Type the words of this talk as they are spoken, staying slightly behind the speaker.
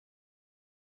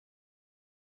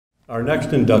Our next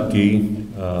inductee,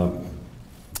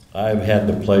 I've had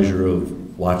the pleasure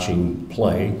of watching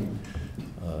play,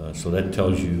 so that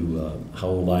tells you how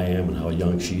old I am and how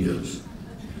young she is.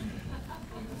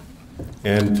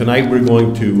 And tonight we're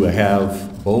going to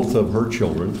have both of her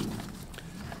children,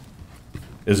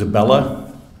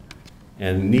 Isabella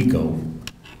and Nico,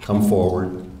 come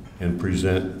forward and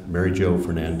present Mary Jo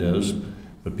Fernandez.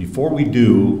 But before we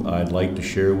do, I'd like to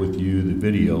share with you the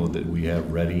video that we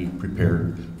have ready,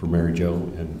 prepared for Mary Jo,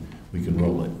 and we can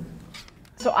roll it.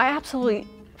 So I absolutely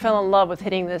fell in love with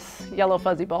hitting this yellow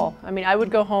fuzzy ball. I mean, I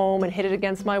would go home and hit it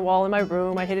against my wall in my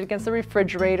room. I'd hit it against the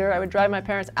refrigerator. I would drive my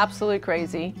parents absolutely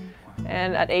crazy.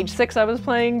 And at age 6, I was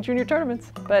playing junior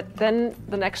tournaments. But then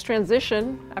the next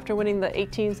transition, after winning the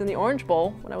 18s in the Orange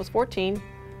Bowl when I was 14,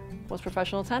 was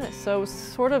professional tennis. So it was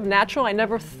sort of natural. I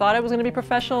never thought I was going to be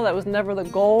professional. That was never the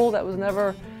goal. That was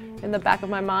never in the back of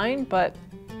my mind, but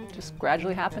it just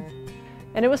gradually happened.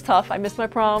 And it was tough. I missed my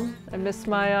prom. I missed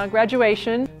my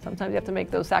graduation. Sometimes you have to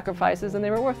make those sacrifices, and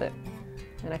they were worth it.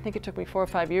 And I think it took me 4 or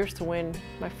 5 years to win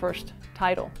my first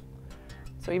title.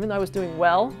 So even though I was doing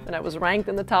well and I was ranked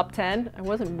in the top 10, I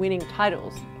wasn't winning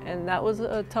titles. And that was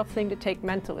a tough thing to take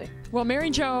mentally. Well, Mary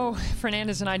Jo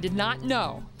Fernandez and I did not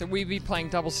know that we'd be playing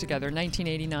doubles together in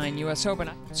 1989 US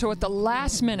Open. So at the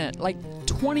last minute, like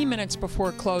 20 minutes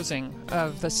before closing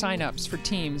of the sign-ups for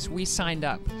teams, we signed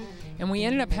up. And we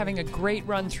ended up having a great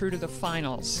run through to the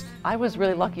finals. I was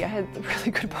really lucky. I had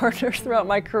really good partners throughout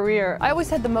my career. I always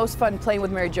had the most fun playing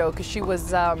with Mary Jo because she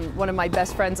was one of my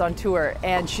best friends on tour,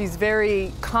 and she's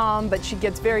very calm, but she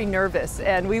gets very nervous.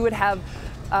 And we would have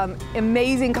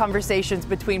amazing conversations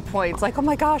between points, like, oh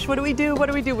my gosh, what do we do? What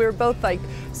do we do? We were both like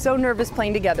so nervous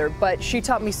playing together, but she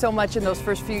taught me so much in those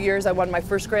first few years. I won my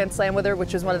first Grand Slam with her,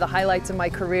 which was one of the highlights of my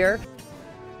career.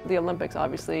 The Olympics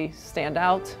obviously stand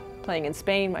out. Playing in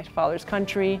Spain, my father's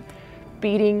country,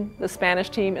 beating the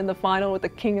Spanish team in the final with the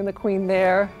king and the queen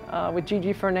there, with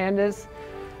Gigi Fernandez.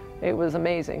 It was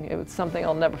amazing. It was something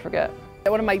I'll never forget.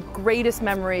 One of my greatest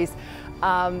memories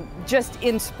just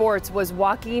in sports was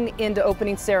walking into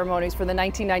opening ceremonies for the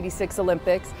 1996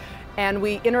 Olympics, and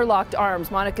we interlocked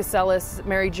arms, Monica Seles,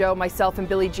 Mary Jo, myself, and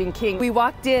Billie Jean King. We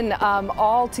walked in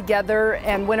all together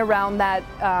and went around that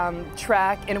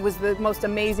track, and it was the most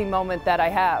amazing moment that I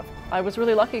have. I was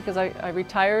really lucky because I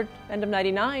retired end of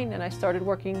 '99 and I started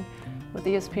working with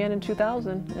ESPN in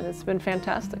 2000, and it's been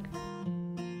fantastic.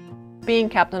 Being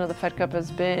captain of the Fed Cup has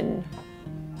been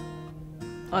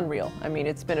unreal. I mean,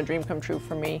 it's been a dream come true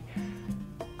for me.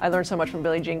 I learned so much from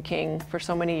Billie Jean King for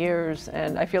so many years,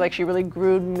 and I feel like she really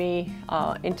groomed me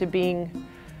into being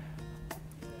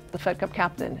the Fed Cup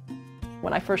captain.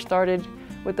 When I first started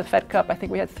with the Fed Cup, I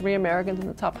think we had 3 Americans in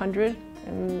the top 100,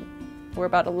 and we're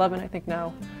about 11, I think,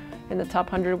 now in the top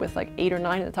 100 with like 8 or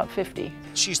 9 in the top 50.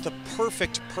 She's the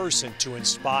perfect person to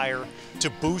inspire, to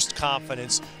boost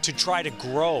confidence, to try to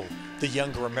grow the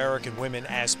younger American women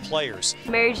as players.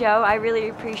 Mary Jo, I really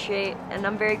appreciate, and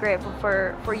I'm very grateful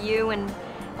for you and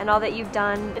all that you've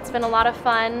done. It's been a lot of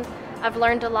fun. I've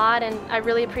learned a lot, and I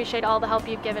really appreciate all the help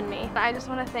you've given me. I just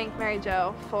want to thank Mary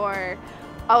Jo for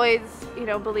always,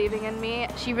 believing in me.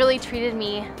 She really treated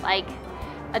me like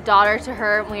a daughter to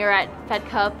her when we were at Fed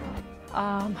Cup.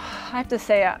 I have to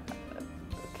say,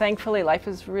 thankfully, life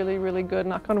is really, really good,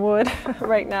 knock on wood,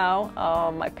 right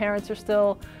now. My parents are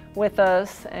still with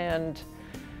us, and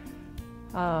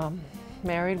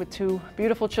married with 2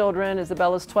 beautiful children.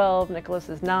 Isabella's 12, Nicholas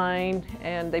is 9,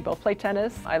 and they both play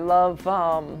tennis. I love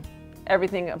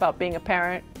everything about being a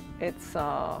parent. It's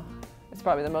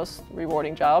probably the most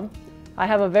rewarding job. I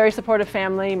have a very supportive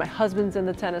family. My husband's in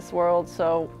the tennis world,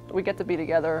 so we get to be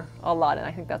together a lot, and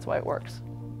I think that's why it works.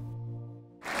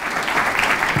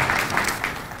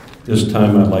 This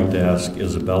time I'd like to ask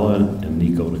Isabella and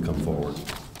Nico to come forward.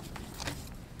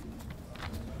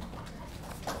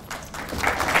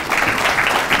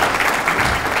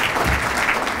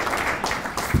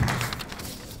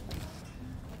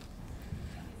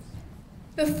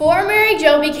 Before Mary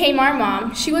Jo became our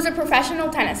mom, she was a professional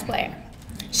tennis player.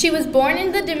 She was born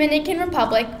in the Dominican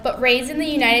Republic, but raised in the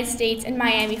United States in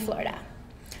Miami, Florida.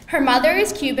 Her mother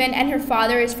is Cuban and her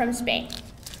father is from Spain.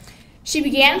 She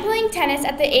began playing tennis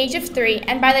at the age of 3,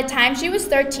 and by the time she was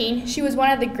 13, she was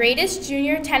one of the greatest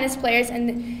junior tennis players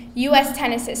in U.S.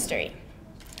 tennis history.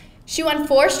 She won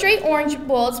 4 straight Orange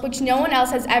Bowls, which no one else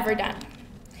has ever done.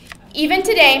 Even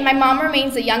today, my mom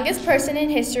remains the youngest person in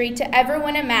history to ever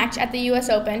win a match at the U.S.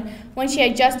 Open when she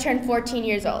had just turned 14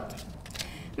 years old.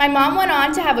 My mom went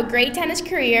on to have a great tennis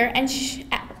career, and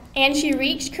she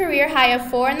reached career high of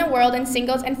 4 in the world in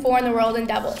singles and 4 in the world in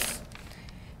doubles.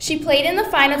 She played in the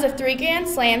finals of 3 Grand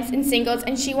Slams in singles,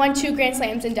 and she won 2 Grand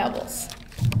Slams in doubles.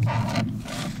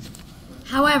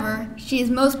 However, she is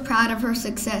most proud of her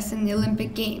success in the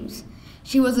Olympic Games.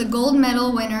 She was a gold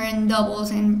medal winner in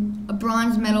doubles and a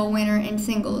bronze medal winner in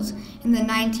singles in the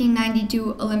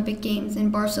 1992 Olympic Games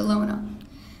in Barcelona.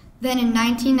 Then in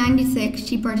 1996,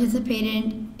 she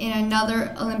participated in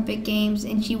another Olympic Games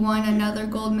and she won another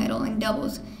gold medal in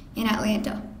doubles in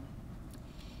Atlanta.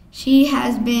 She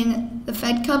has been the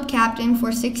Fed Cup captain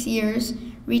for 6 years,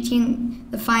 reaching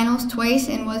the finals twice,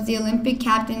 and was the Olympic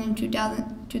captain in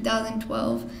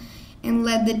 2012 and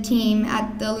led the team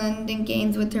at the London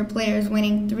Games with her players,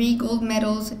 winning 3 gold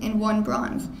medals and 1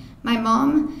 bronze. My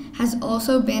mom has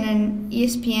also been an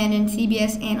ESPN and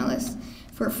CBS analyst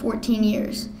for 14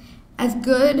 years. As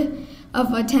good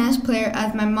of a tennis player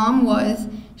as my mom was,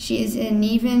 she is an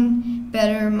even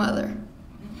better mother.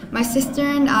 My sister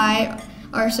and I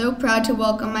are so proud to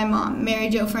welcome my mom, Mary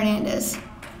Jo Fernandez.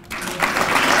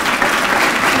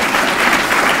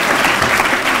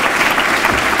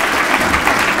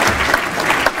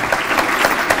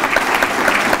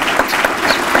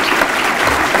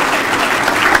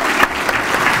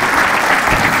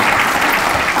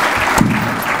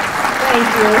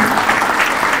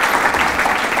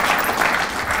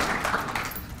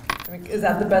 Is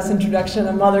that the best introduction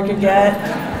a mother could get?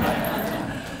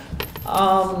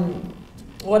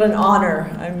 What an honor.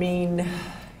 I mean,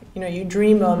 you know, you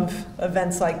dream of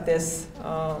events like this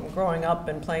growing up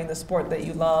and playing the sport that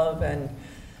you love, and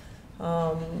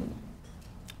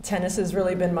tennis has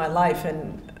really been my life.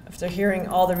 And after hearing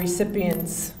all the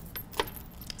recipients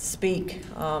speak,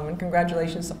 and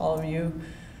congratulations to all of you,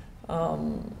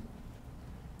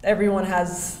 everyone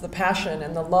has the passion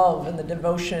and the love and the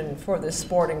devotion for this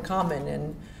sport in common.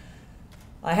 And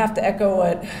I have to echo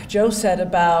what Joe said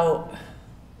about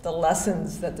the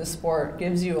lessons that the sport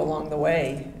gives you along the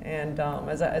way. And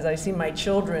as I see my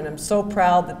children, I'm so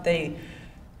proud that they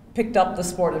picked up the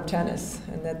sport of tennis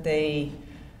and that they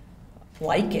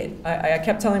like it. I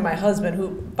kept telling my husband,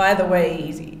 who, by the way,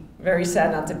 he's very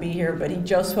sad not to be here, but he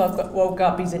just woke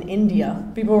up. He's in India.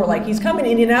 People were like, he's coming to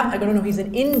Indianapolis. I go, no, he's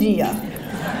in India.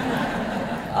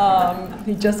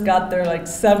 He just got there like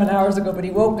 7 hours ago, but he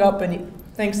woke up and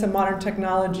thanks to modern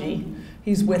technology,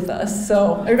 he's with us.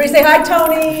 So everybody say hi,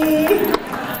 Tony.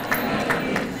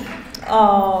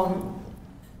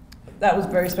 That was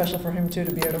very special for him too,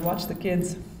 to be able to watch the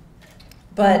kids.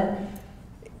 But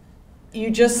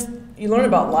you learn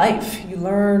about life. You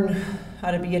learn how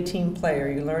to be a team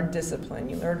player. You learn discipline.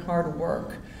 You learn hard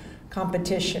work,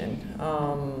 competition.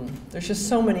 There's just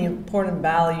so many important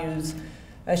values.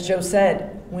 As Joe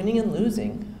said, winning and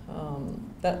losing.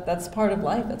 That's part of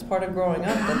life. That's part of growing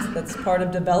up. That's part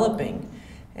of developing.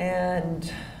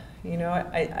 And you know,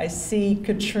 I see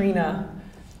Katrina.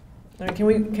 I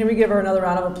mean, can we give her another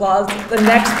round of applause? The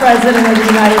next president of the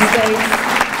United States.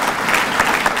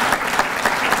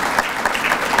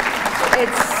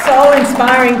 It's so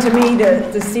inspiring to me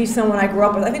to see someone I grew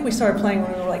up with. I think we started playing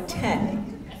when we were like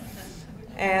 10.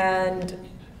 And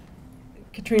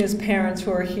Katrina's parents,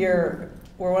 who are here,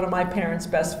 were one of my parents'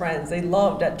 best friends. They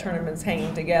loved at tournaments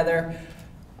hanging together.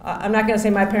 I'm not going to say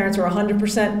my parents were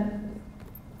 100%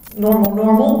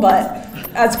 normal, but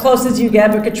as close as you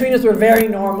get. But Katrina's were very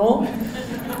normal.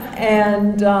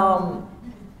 And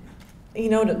you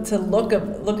know, to look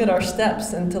at our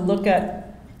steps and to look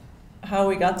at how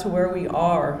we got to where we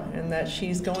are, and that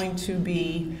she's going to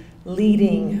be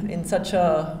leading in such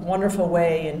a wonderful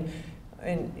way, and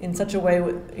in such a way,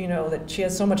 you know, that she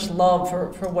has so much love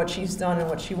for what she's done and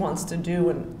what she wants to do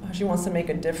and how she wants to make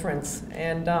a difference.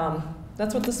 And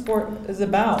that's what the sport is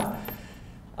about.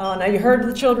 Now you heard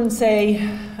the children say,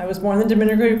 I was born in the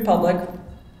Dominican Republic.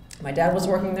 My dad was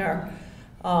working there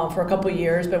for a couple of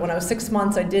years, but when I was 6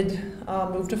 months, I did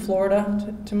move to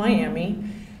Florida, to Miami,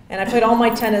 and I played all my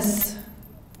tennis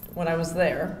when I was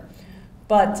there.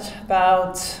 But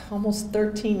about almost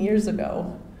 13 years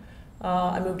ago,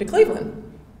 I moved to Cleveland.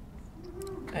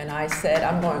 And I said,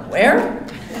 I'm going where?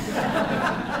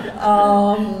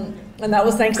 And that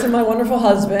was thanks to my wonderful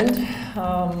husband.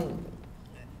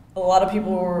 A lot of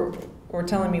people were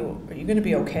telling me, are you going to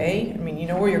be okay? I mean, you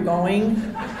know where you're going?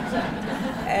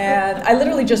 And I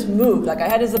literally just moved. Like, I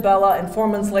had Isabella, and 4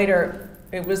 months later,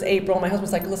 it was April. My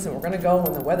husband's like, listen, we're going to go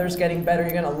when the weather's getting better.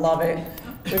 You're going to love it.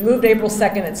 We moved April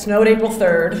 2nd. It snowed April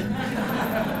 3rd.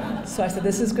 So I said,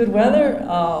 this is good weather.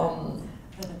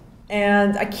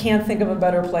 And I can't think of a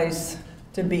better place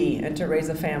to be and to raise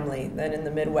a family than in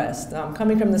the Midwest.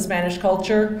 Coming from the Spanish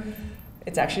culture,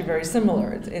 it's actually very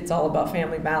similar. It's all about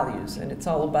family values, and it's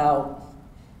all about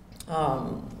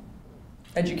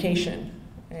education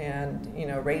and, you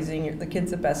know, raising the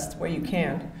kids the best way you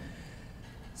can.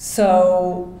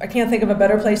 So I can't think of a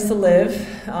better place to live.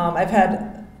 I've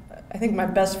had I think my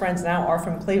best friends now are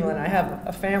from Cleveland. I have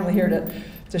a family here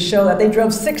to show that. They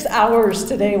drove 6 hours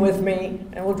today with me,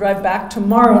 and we'll drive back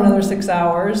tomorrow another 6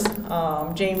 hours.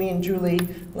 Jamie and Julie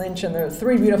Lynch and their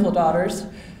 3 beautiful daughters.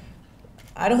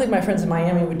 I don't think my friends in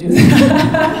Miami would do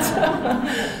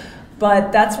that.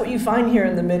 But that's what you find here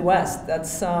in the Midwest.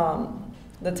 That's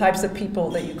the types of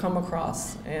people that you come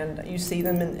across, and you see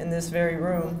them in this very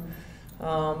room.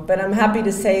 But I'm happy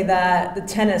to say that the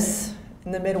tennis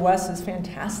in the Midwest is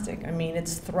fantastic. I mean,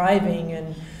 it's thriving,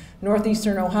 in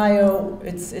northeastern Ohio,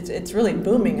 it's really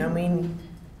booming. I mean,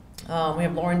 we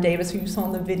have Lauren Davis, who you saw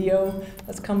in the video,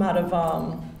 that's come out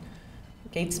of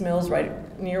Gates Mills, right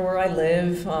near where I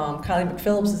live. Kylie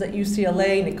McPhillips is at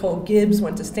UCLA. Nicole Gibbs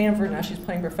went to Stanford. Now she's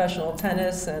playing professional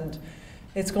tennis, and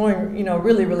it's going, you know,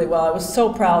 really, really well. I was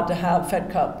so proud to have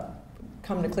Fed Cup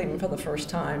come to Cleveland for the first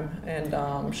time and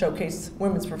showcase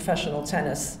women's professional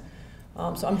tennis.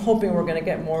 So I'm hoping we're going to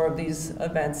get more of these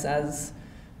events as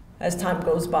time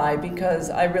goes by, because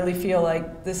I really feel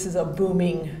like this is a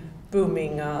booming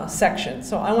section.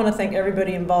 So I want to thank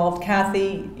everybody involved.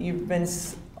 Kathy, you've been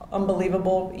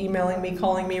unbelievable, emailing me,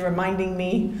 calling me, reminding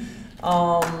me.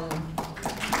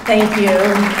 Thank you.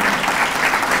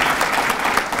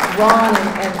 Ron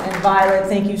and Violet,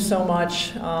 thank you so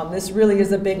much. This really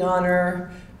is a big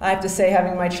honor. I have to say,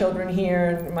 having my children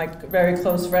here and my very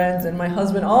close friends and my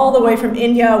husband all the way from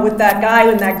India with that guy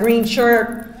in that green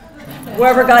shirt.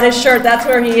 Whoever got his shirt, that's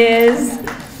where he is.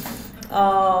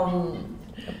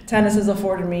 Tennis has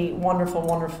afforded me wonderful,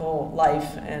 wonderful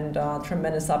life and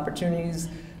tremendous opportunities,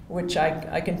 which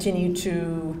I continue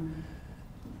to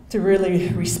really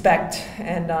respect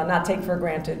and not take for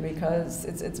granted, because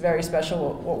it's very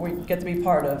special what we get to be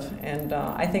part of. And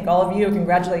I thank all of you,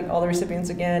 congratulate all the recipients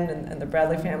again, and the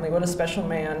Bradley family. What a special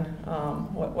man,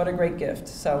 what a great gift.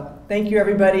 So thank you,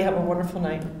 everybody, have a wonderful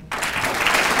night.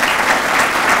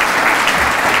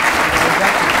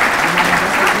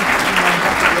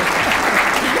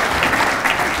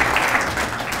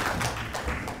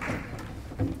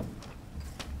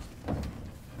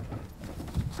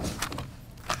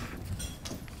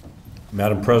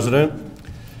 Madam President,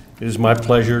 it is my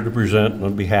pleasure to present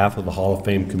on behalf of the Hall of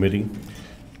Fame Committee,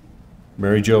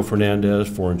 Mary Jo Fernandez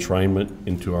for enshrinement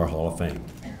into our Hall of Fame.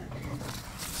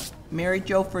 Mary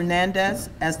Jo Fernandez,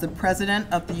 as the President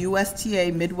of the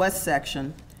USTA Midwest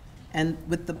Section, and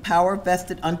with the power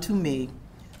vested unto me,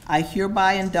 I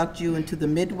hereby induct you into the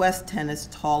Midwest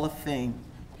Tennis Hall of Fame.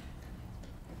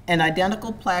 An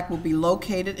identical plaque will be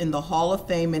located in the Hall of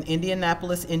Fame in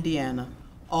Indianapolis, Indiana.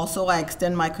 Also, I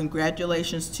extend my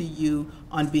congratulations to you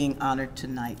on being honored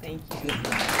tonight. Thank you. You're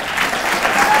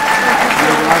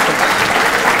welcome.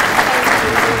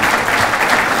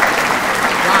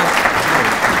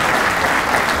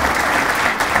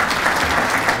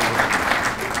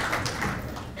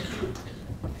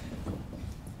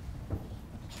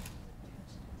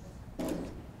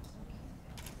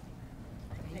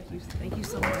 Thank you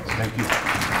so much. Thank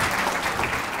you.